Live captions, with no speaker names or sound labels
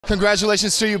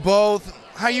Congratulations to you both.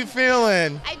 How you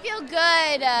feeling? I feel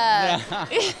good.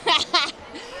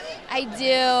 I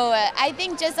do. I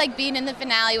think just like being in the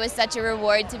finale was such a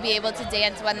reward to be able to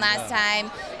dance one last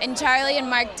time. And Charli and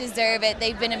Mark deserve it.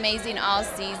 They've been amazing all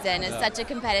season. It's such a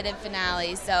competitive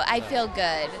finale, so I feel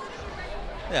good.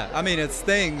 Yeah, I mean, it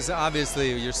stings.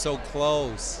 Obviously, you're so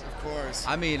close. Of course.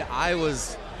 I mean, I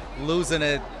was losing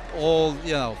it all,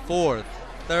 fourth,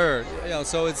 third,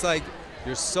 so it's like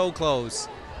you're so close.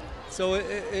 So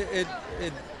it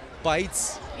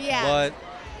bites, but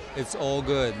it's all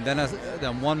good.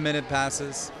 Then 1 minute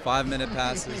passes, 5 minute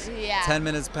passes, 10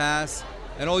 minutes pass,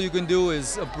 and all you can do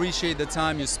is appreciate the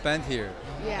time you spent here.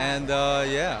 And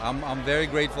I'm very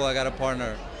grateful I got a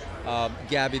partner,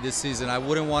 Gabby, this season. I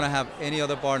wouldn't want to have any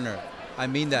other partner. I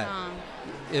mean that.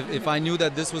 If I knew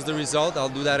that this was the result, I'll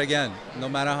do that again, no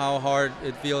matter how hard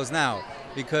it feels now,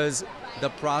 because the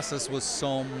process was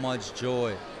so much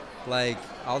joy. Like,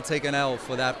 I'll take an L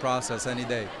for that process any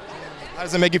day. How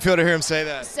does it make you feel to hear him say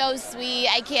that? So sweet.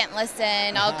 I can't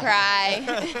listen. I'll cry.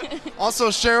 Also,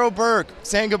 Cheryl Burke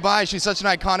saying goodbye. She's such an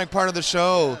iconic part of the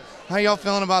show. How y'all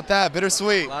feeling about that?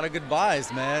 Bittersweet. A lot of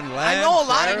goodbyes, man. I know a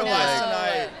lot of goodbyes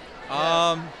tonight.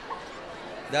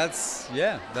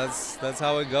 That's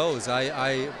how it goes.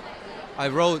 I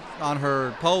wrote on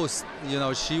her post,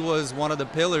 she was one of the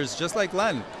pillars, just like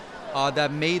Len,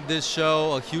 that made this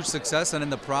show a huge success, and in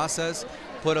the process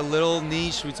put a little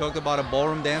niche. We talked about a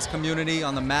ballroom dance community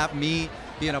on the map, me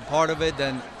being a part of it,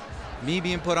 then me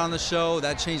being put on the show,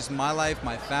 that changed my life,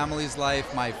 my family's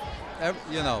life,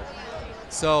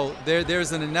 so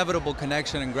there's an inevitable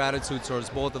connection and gratitude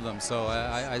towards both of them, so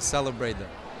I celebrate them.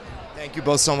 Thank you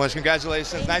both so much.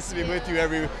 Congratulations. Nice to be with you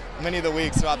many of the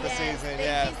weeks throughout the season.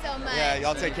 Thank you so much. Yeah,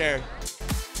 y'all take care.